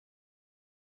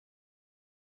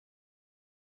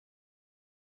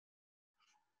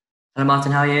Hello,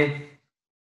 Martin. How are you?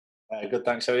 Good,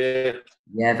 thanks. How are you?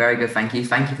 Yeah, very good. Thank you.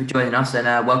 Thank you for joining us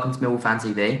and welcome to Millwall Fan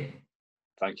TV.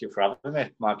 Thank you for having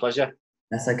me. My pleasure.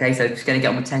 That's okay. So, just going to get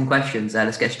on with 10 questions.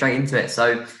 Let's get straight into it.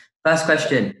 So, first Yeah.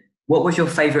 question. What was your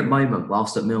favourite moment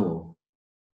whilst at Millwall?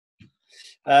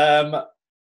 Um,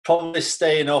 Probably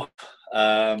staying up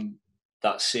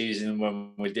that season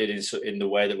when we did in the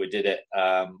way that we did it.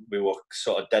 We were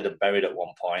sort of dead and buried at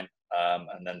one point,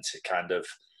 and then to kind of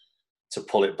to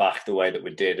pull it back the way that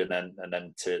we did, and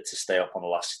then to stay up on the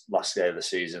last day of the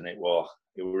season. It was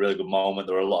a really good moment.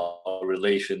 There were a lot of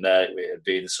relief in there. It had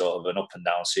been sort of an up and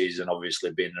down season,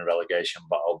 obviously being a relegation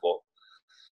battle,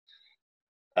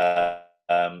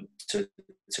 but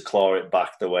to claw it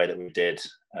back the way that we did,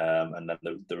 and then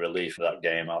the relief of that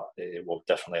game, it was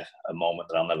definitely a moment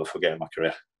that I'll never forget in my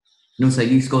career. And also,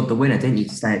 you scored the winner, didn't you,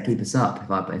 to stay keep us up?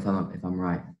 If I'm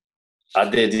right. I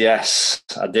did, yes,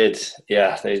 I did.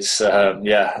 Yeah, it's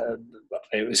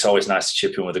always nice to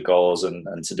chip in with the goals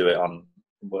and to do it on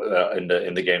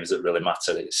in the games that really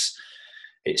matter.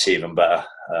 It's even better.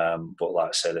 But like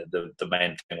I said, the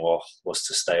main thing was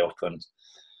to stay up, and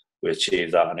we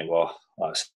achieved that, and it was,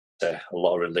 like I say, a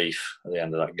lot of relief at the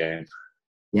end of that game.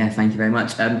 Yeah, thank you very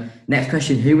much. Next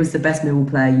question. Who was the best Millwall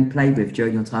player you played with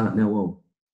during your time at Millwall?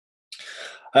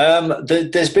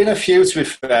 There's been a few, to be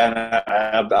fair.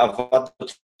 I've had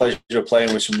the pleasure of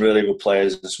playing with some really good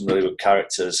players and some really good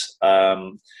characters.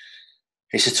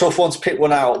 It's a tough one to pick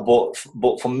one out,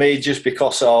 but for me, just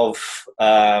because of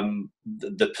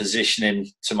the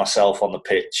positioning to myself on the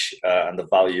pitch and the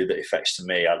value that it affects to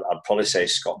me, I'd probably say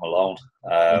Scott Malone.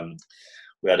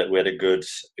 We had a good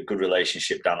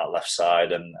relationship down that left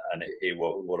side, and he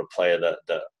was a player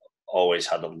that always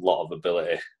had a lot of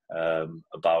ability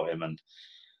about him, and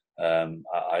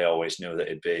I always knew that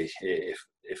he'd be,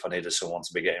 if I needed someone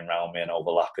to be getting around me and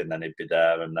overlapping, then he'd be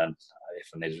there, and then if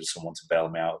I needed someone to bail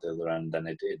me out at the other end, then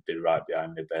he'd be right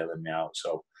behind me bailing me out.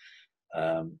 So,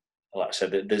 um, like I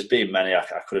said, there's been many. I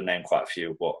could have named quite a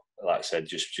few, but like I said,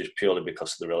 just purely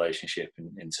because of the relationship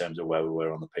in terms of where we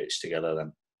were on the pitch together,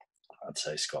 then I'd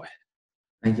say Scotty.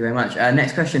 Thank you very much.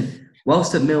 Next question.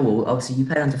 Whilst at Millwall, obviously you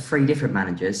played under three different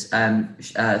managers,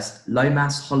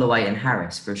 Lomas, Holloway, and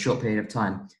Harris for a short period of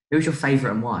time. Who was your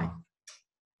favourite and why?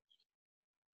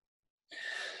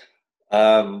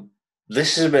 Um,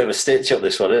 this is a bit of a stitch up,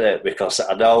 this one, isn't it? Because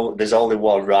I know there's only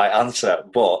one right answer,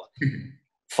 but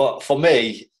for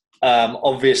me,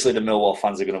 obviously the Millwall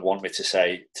fans are going to want me to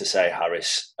say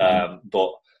Harris,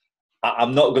 but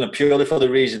I'm not going to, purely for the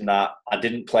reason that I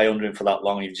didn't play under him for that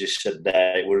long. You just said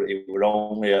there it were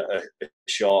only a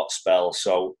short spell,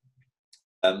 so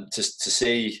to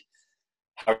see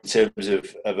in terms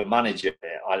of a manager,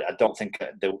 I don't think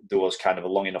there was kind of a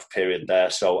long enough period there.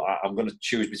 So I'm going to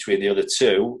choose between the other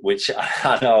two, which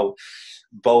I know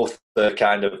both are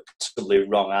kind of possibly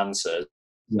wrong answers.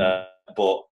 Yeah.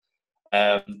 But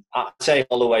I'd say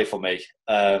Holloway for me.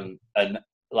 And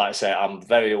like I say, I'm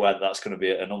very aware that that's going to be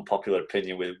an unpopular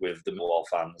opinion with the Millwall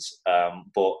fans.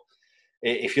 But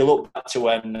if you look back to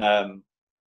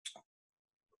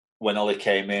when Ollie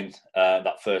came in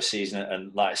that first season,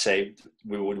 and like I say,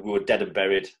 we were dead and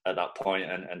buried at that point,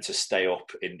 and to stay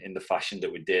up in the fashion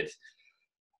that we did,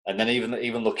 and then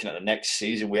even looking at the next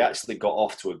season, we actually got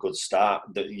off to a good start.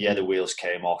 The wheels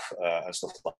came off and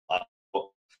stuff like that, but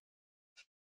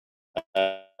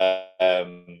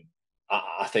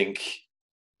I think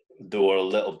there were a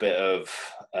little bit of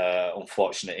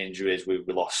unfortunate injuries. We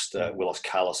lost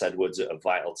Carlos Edwards at a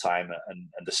vital time, and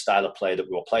the style of play that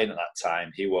we were playing at that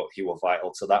time, he were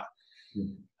vital to that.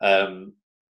 Um,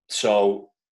 so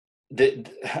the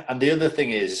other thing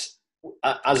is,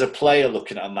 as a player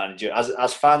looking at a manager,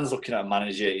 as fans looking at a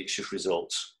manager, it's just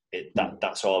results.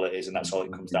 That's all it is, and that's all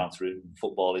it comes down to.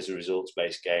 Football is a results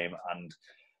based game, and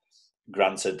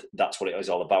granted, that's what it is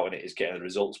all about, and it is getting the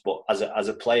results. But as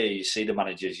a player, you see the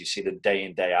managers, you see them day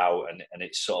in day out, and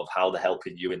it's sort of how they're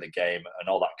helping you in the game and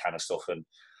all that kind of stuff. And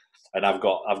I've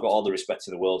got all the respect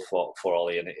in the world for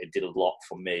Ollie, and it did a lot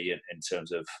for me in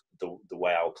terms of the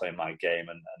way I was playing my game.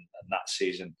 And that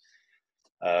season,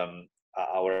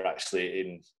 I were actually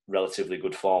in relatively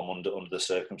good form under the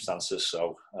circumstances.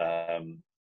 So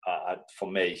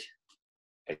for me,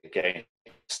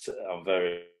 against, I'm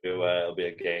very aware it'll be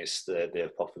against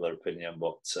the popular opinion,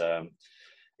 but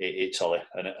it's Ollie.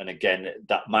 And again,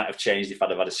 that might have changed if I'd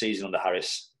have had a season under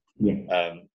Harris.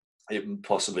 Yeah. It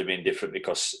possibly been different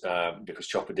because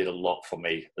Chopper did a lot for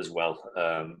me as well,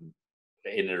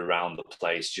 in and around the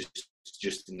place,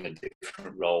 just in a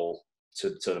different role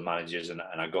to the managers, and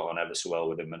I got on ever so well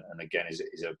with him. And again,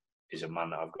 he's a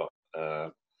man that I've got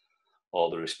all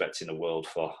the respect in the world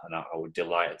for, and I would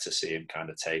delighted to see him kind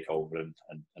of take over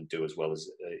and do as well as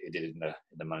he did in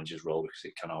the manager's role, because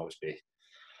it can always be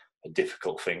a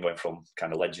difficult thing going from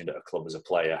kind of legend at a club as a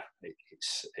player.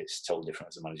 It's totally different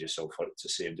as a manager. So to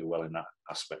see him do well in that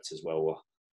aspect as well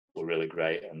were really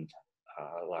great. And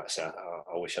like I said,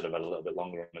 I wish I'd have had a little bit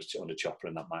longer under Chopper,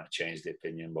 and that might have changed the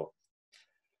opinion. But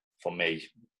for me,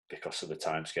 because of the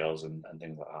timescales and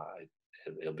things like that,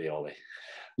 it'll be Ollie.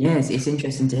 Yeah, it's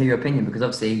interesting to hear your opinion, because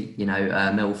obviously,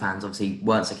 Millwall fans obviously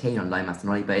weren't so keen on Lomas and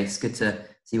Ollie, but it's good to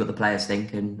see what the players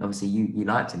think, and obviously you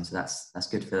liked him, so that's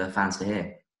good for the fans to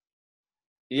hear.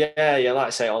 Yeah, like I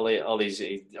say, Ollie's.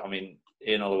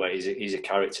 In all the way, he's a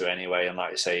character anyway, and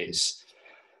like I say, it's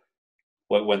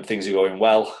when things are going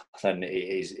well, then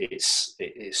it's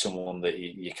someone that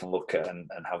you can look at and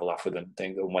have a laugh with and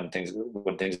think. And when things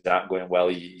aren't going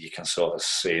well, you can sort of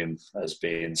see him as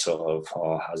being sort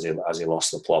of, has he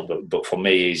lost the plot? But for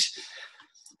me,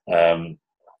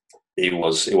 he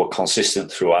was consistent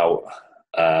throughout,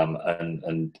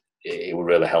 and it was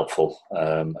really helpful,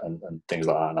 and things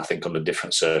like that. And I think under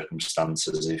different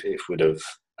circumstances, if we'd have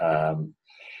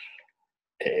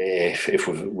if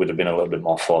we would have been a little bit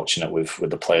more fortunate with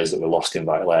the players that were lost in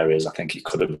vital areas, I think it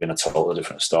could have been a totally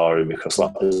different story. Because,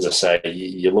 like, as I say,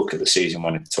 you look at the season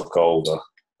when he took over,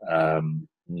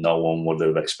 no one would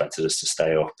have expected us to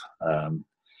stay up, and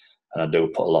I do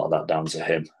put a lot of that down to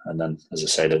him. And then, as I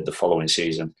say, the following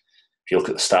season, if you look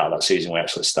at the start of that season, we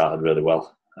actually started really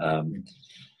well.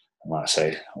 Like I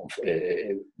say,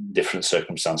 different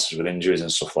circumstances with injuries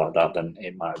and stuff like that, then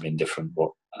it might have been different.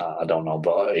 But I don't know.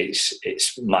 But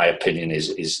it's my opinion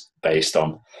is based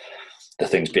on the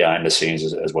things behind the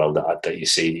scenes as well that you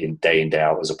see in day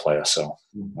out as a player. So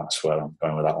that's where I'm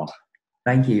going with that one.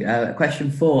 Thank you.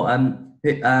 Question 4.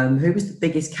 Who was the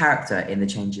biggest character in the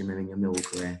changing room in your Millwall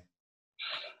career?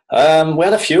 We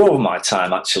had a few over my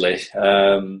time, actually.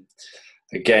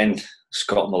 Again,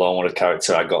 Scott Malone was a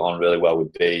character I got on really well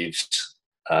with Beeves.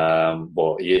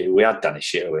 But we had Danny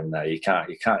Shitto in there. You can't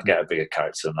get a bigger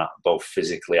character than that, both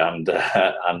physically and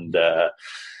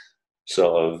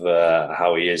sort of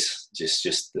how he is.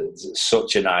 Just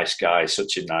such a nice guy,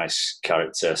 such a nice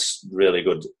character, really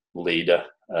good leader.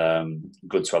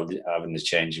 Good to have in the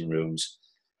changing rooms.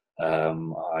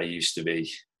 I used to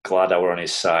be glad I were on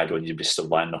his side when you'd be stood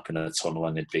lining up in a tunnel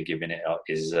and he'd be giving it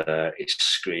his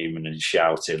screaming and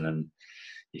shouting, and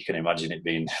you can imagine it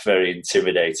being very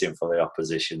intimidating for the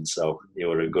opposition. So you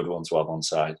were a good one to have on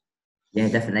side. Yeah,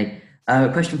 definitely.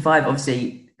 Question 5,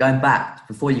 obviously, going back,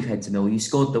 before you came to Millwall, you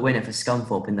scored the winner for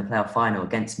Scunthorpe in the playoff final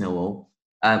against Millwall.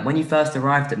 When you first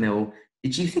arrived at Millwall,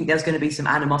 did you think there was going to be some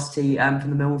animosity from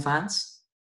the Millwall fans?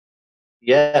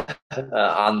 Yeah,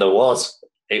 and there was.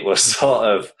 It was sort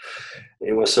of,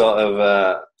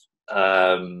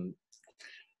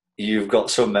 you've got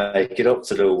some making up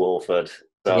to do, Woolford.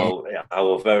 So yeah. I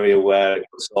was very aware. It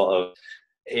was sort of,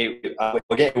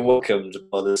 we're getting welcomed,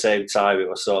 but at the same time, it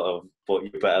was sort of, but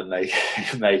you better make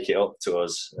it up to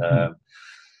us.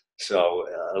 So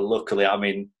luckily, I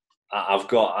mean,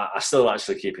 I still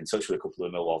actually keep in touch with a couple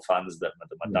of Millwall fans that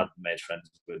my dad made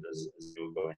friends with as we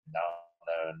were going down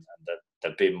there, and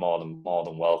they've been more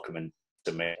than welcoming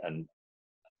to me. And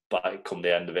but come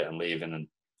the end of it and leaving, and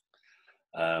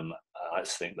I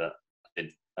just think that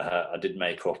I did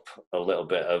make up a little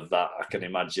bit of that. I can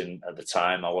imagine at the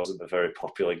time I wasn't a very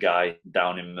popular guy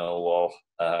down in Millwall,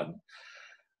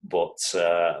 but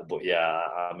yeah,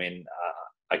 I mean,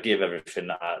 I give everything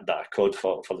that I could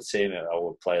for the team. I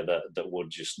would play that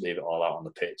would just leave it all out on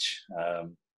the pitch,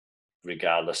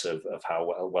 regardless of how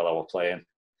well I was playing.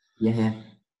 Yeah.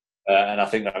 And I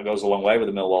think that goes a long way with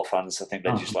the Millwall fans. I think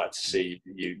they just like to see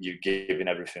you giving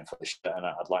everything for the shit, and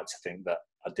I'd like to think that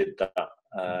I did that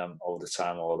all the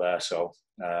time over there. So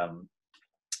I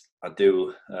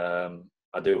do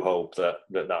hope that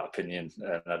opinion,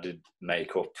 and I did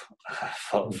make up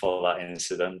for that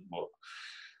incident.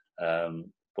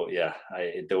 But yeah,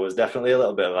 there was definitely a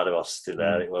little bit of animosity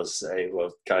there. It was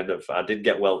kind of, I did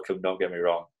get welcome. Don't get me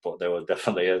wrong, but there was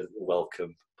definitely a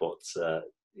welcome. But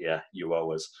yeah, you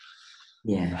always.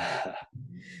 Yeah.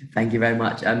 Thank you very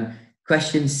much.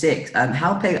 Question 6.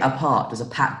 How big a part does a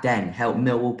packed den help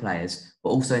Millwall players,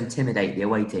 but also intimidate the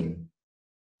away team?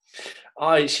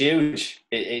 Oh, it's huge.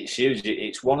 It's huge.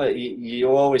 It's one of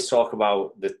you always talk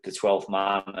about the 12th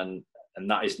man, and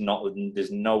that is not.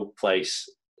 There's no place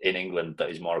in England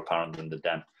that is more apparent than the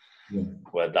den. Yeah.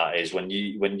 Where that is when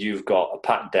you've got a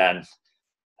packed den.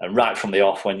 And right from the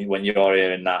off, when you're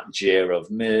hearing that jeer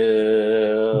of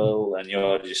Mill, and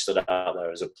you're just stood out there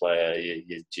as a player,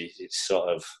 it's sort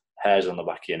of hairs on the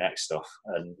back of your neck stuff.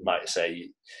 And like I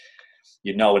say,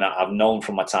 and I've known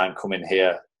from my time coming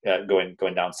here, going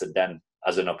down to Den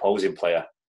as an opposing player,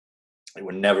 it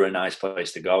was never a nice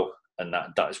place to go. And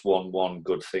that's one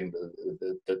good thing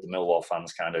that the Millwall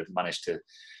fans kind of managed to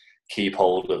keep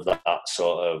hold of, that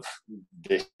sort of,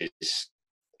 this is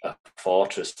a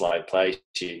fortress-like place.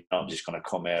 You're not just going to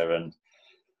come here and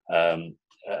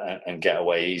get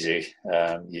away easy.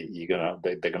 They're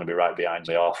going to be right behind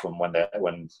you often when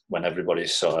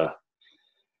everybody's sort of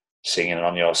singing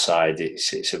on your side.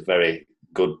 It's a very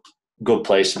good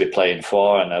place to be playing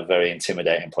for, and a very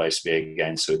intimidating place to be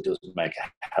against. So it does make a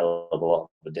hell of a lot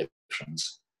of a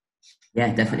difference.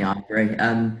 Yeah, definitely, I agree.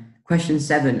 Question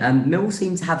 7. Mill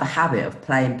seemed to have a habit of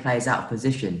playing players out of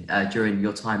position during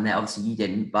your time there. Obviously, you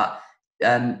didn't, but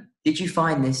did you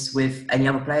find this with any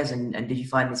other players? And did you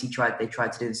find this they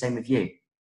tried to do the same with you?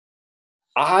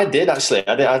 I did, actually.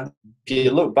 If you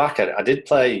look back at it, I did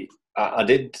play. I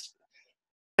did.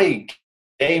 My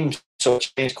game sort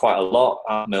of changed quite a lot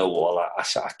at Millwall. I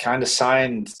kind of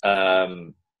signed. I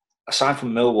signed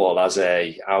from Millwall as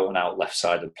a out and out left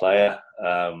sided player.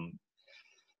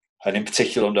 And in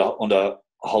particular under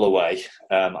Holloway,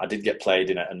 I did get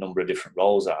played in a number of different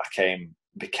roles.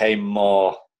 Became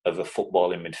more of a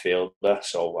footballing midfielder,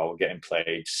 so I was getting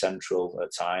played central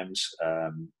at times.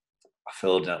 I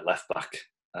filled in at left back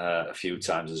a few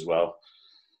times as well.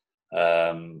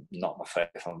 Not my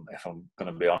favourite, if I'm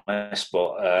going to be honest,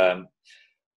 but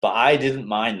I didn't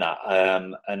mind that.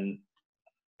 And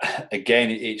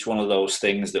again, it's one of those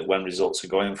things that when results are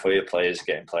going for you, players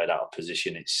getting played out of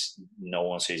position, no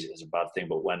one sees it as a bad thing.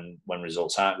 But when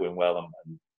results aren't going well and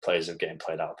players are getting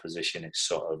played out of position, it's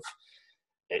sort of,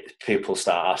 people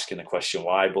start asking the question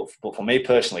why. But for me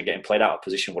personally, getting played out of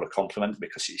position was a compliment,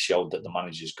 because it showed that the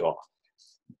manager's got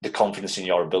the confidence in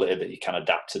your ability that you can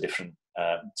adapt to different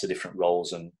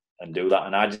roles and do that.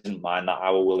 And I didn't mind that.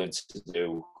 I was willing to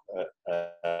do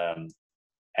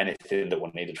anything that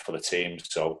was needed for the team.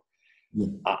 So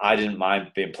I didn't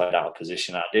mind being played out of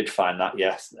position. I did find that,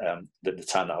 yes, at the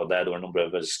time that I was there were a number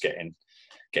of us getting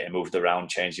moved around,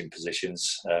 changing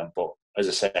positions. But as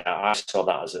I say, I saw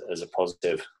that as a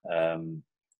positive. Like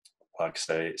I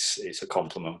say, it's a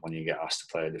compliment when you get asked to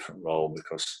play a different role,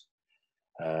 because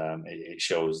it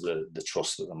shows the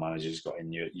trust that the manager's got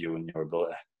in you and your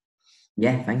ability.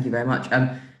 Yeah, thank you very much.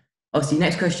 Obviously,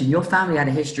 next question. Your family had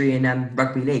a history in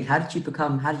rugby league. How did you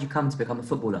come to become a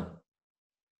footballer?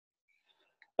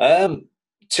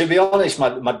 To be honest,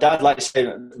 my dad, like I say,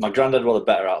 my granddad was the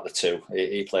better out of the two.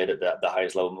 He played at the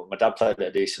highest level. My dad played at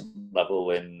a decent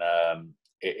level in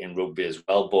rugby as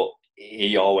well, but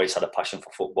he always had a passion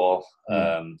for football.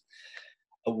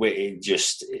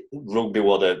 Rugby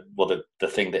was the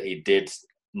thing that he did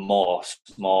more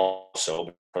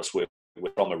so, because we're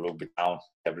from a rugby town.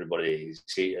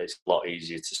 It's a lot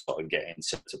easier to sort of get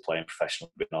into playing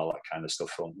professional and all that kind of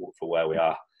stuff for where we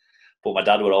are. But my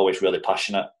dad was always really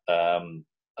passionate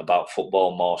about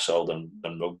football, more so than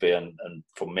rugby. And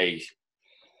for me,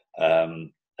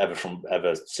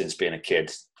 ever since being a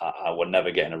kid, I was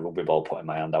never getting a rugby ball put in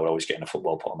my hand. I was always getting a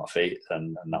football put on my feet,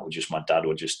 and that was just, my dad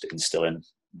was just instilling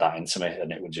that into me.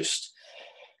 And it was just,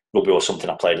 rugby was something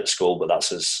I played at school, but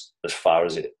that's as far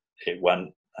as it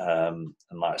went. And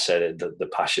like I said, the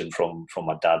passion from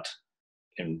my dad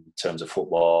in terms of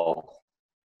football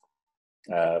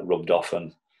rubbed off,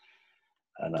 and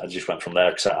I just went from there,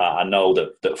 because I know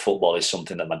that football is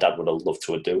something that my dad would have loved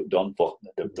to have done, but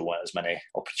there weren't as many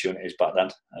opportunities back then.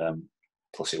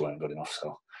 Plus, he weren't good enough,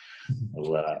 so I was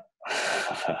like that.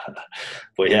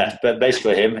 But yeah, but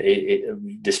basically,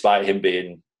 despite him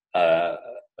being a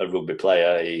rugby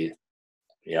player, he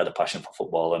had a passion for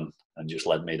football and just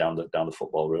led me down the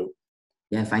football route.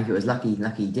 Yeah, thank you. It was lucky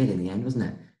he did in the end, wasn't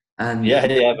it? Yeah,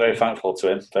 very thankful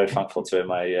to him. Very thankful to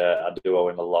him. I do owe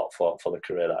him a lot for the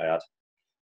career that I had.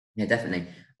 Yeah, definitely.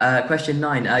 Question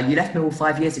 9. You left Millwall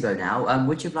 5 years ago now.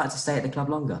 Would you have liked to stay at the club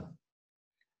longer?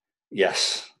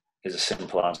 Yes, is a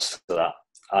simple answer to that.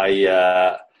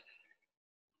 I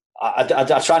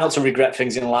try not to regret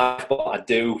things in life, but I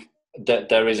do.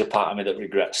 There is a part of me that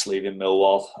regrets leaving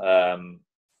Millwall. I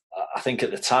think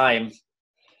at the time,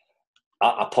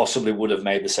 I possibly would have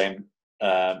made the same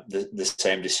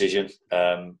decision,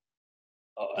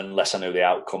 unless I knew the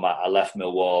outcome. I left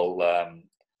Millwall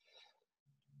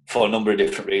for a number of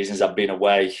different reasons. I'd been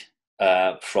away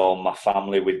from my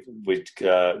family. We'd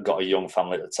got a young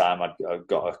family at the time. I'd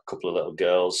got a couple of little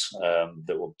girls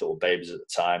that were babies at the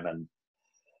time, and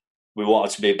we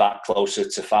wanted to be back closer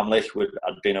to family.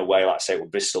 I'd been away, like I say, with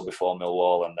Bristol before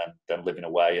Millwall, and then living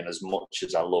away. And as much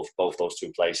as I love both those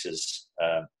two places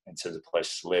in terms of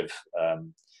places to live,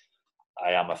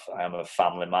 I am a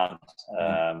family man,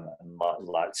 and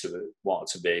want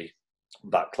to be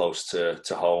back close to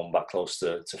home, back close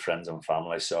to friends and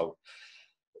family. So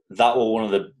that was one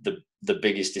of the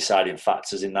biggest deciding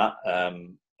factors in that.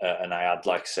 And I had,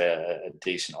 like I say, a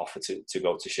decent offer to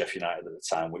go to Sheffield United at the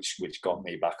time, which got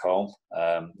me back home.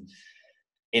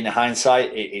 In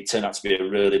hindsight, it turned out to be a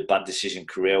really bad decision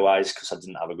career-wise because I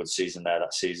didn't have a good season there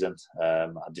that season. I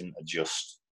didn't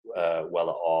adjust well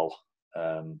at all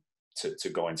to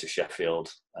go into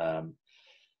Sheffield, and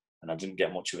I didn't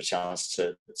get much of a chance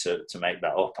to make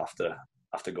that up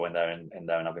after going there and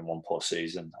having one poor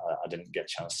season. I didn't get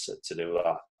a chance to do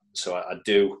that. So I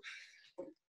do.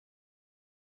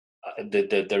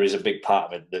 There is a big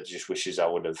part of it that just wishes I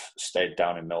would have stayed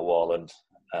down in Millwall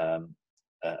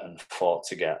and fought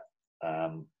to get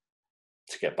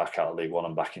back out of League One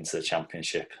and back into the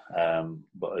Championship.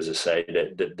 But as I say,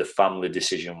 the family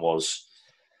decision was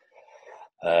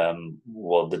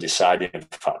the deciding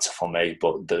factor for me.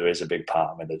 But there is a big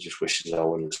part of me that just wishes I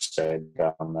would have stayed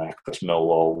down there because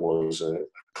Millwall was a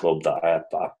club that I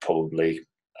probably.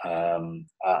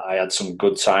 I had some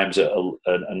good times at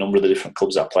a number of the different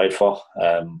clubs I played for,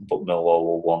 but Millwall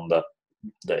were one that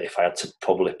if I had to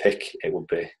probably pick, it would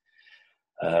be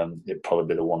it'd probably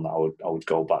be the one that I would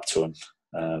go back to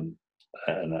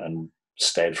and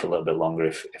stayed for a little bit longer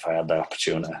if I had the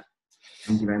opportunity.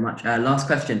 Thank you very much. Last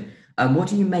question. What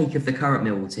do you make of the current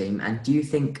Millwall team, and do you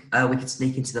think we could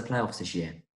sneak into the playoffs this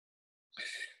year?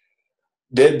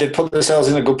 They put themselves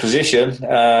in a good position.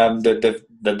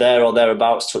 They're there or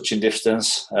thereabouts, touching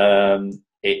distance.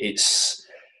 It's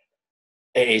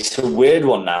a weird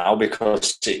one now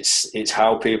because it's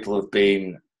how people have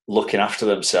been looking after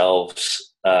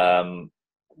themselves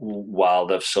while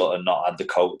they've sort of not had the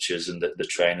coaches and the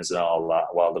trainers and all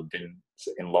that, while they've been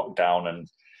in lockdown, and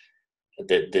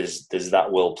there's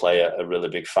that will play a really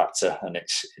big factor, and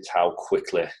it's how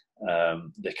quickly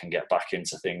they can get back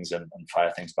into things and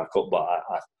fire things back up. But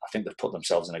I think they've put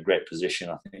themselves in a great position.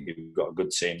 I think you've got a good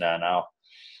team there now.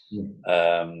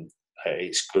 Yeah.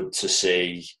 It's good to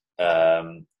see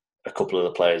a couple of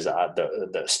the players that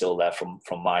are still there from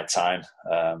my time.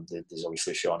 There's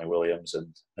obviously Shawnee Williams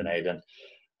and Aidan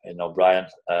and O'Brien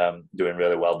doing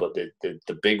really well. But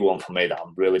the big one for me that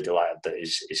I'm really delighted that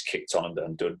is kicked on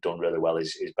and done really well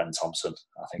is Ben Thompson.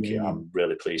 I think I'm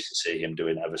really pleased to see him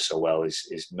doing ever so well.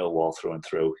 He's Millwall through and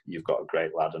through. You've got a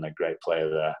great lad and a great player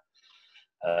there.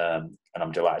 And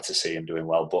I'm delighted to see him doing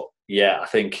well. But yeah, I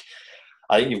think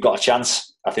you've got a chance.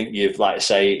 I think you've, like I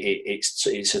say,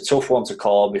 it's a tough one to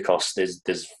call because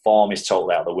there's form is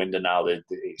totally out the window now.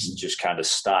 It's just kind of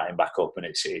starting back up, and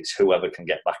it's whoever can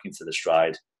get back into the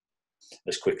stride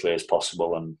as quickly as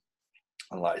possible. And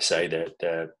like I say,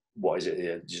 they're what is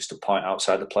it? Just a point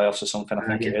outside the playoffs or something. I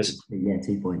think it is. Yeah,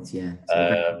 2 points. Yeah.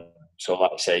 So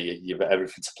like I say, you've got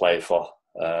everything to play for.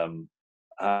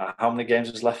 How many games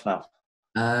is left now?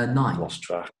 9. I've lost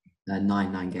track.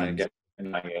 9 games.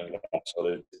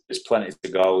 So there's plenty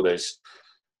to go.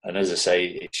 And as I say,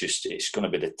 it's going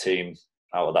to be the team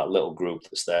out of that little group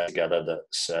that's there together.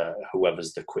 That's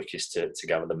whoever's the quickest to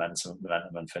gather the momentum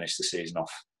and finish the season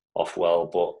off well.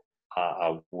 But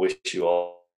I wish you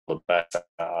all the best.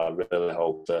 I really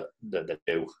hope that they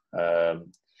do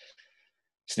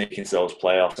sneak into those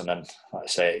playoffs. And then, like I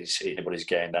say, it's anybody's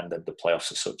game. Then the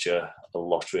playoffs are such a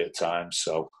lottery at times.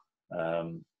 So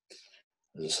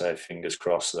as I say, fingers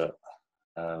crossed that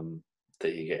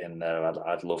you get in there.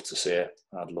 I'd love to see it.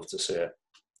 I'd love to see it.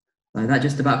 So that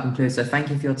just about concludes. So thank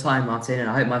you for your time, Martyn, and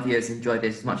I hope my viewers enjoyed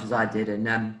this as much as I did. And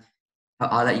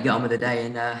I'll let you get on with the day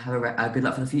and have a good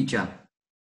luck for the future.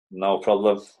 No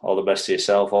problem. All the best to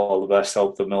yourself. All the best.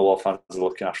 Hope the Millwall fans are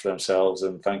looking after themselves.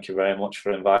 And thank you very much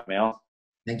for inviting me on.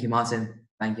 Thank you, Martyn.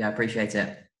 Thank you. I appreciate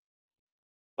it.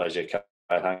 Pleasure.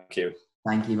 Thank you.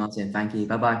 Thank you, Martyn. Thank you.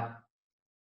 Bye-bye.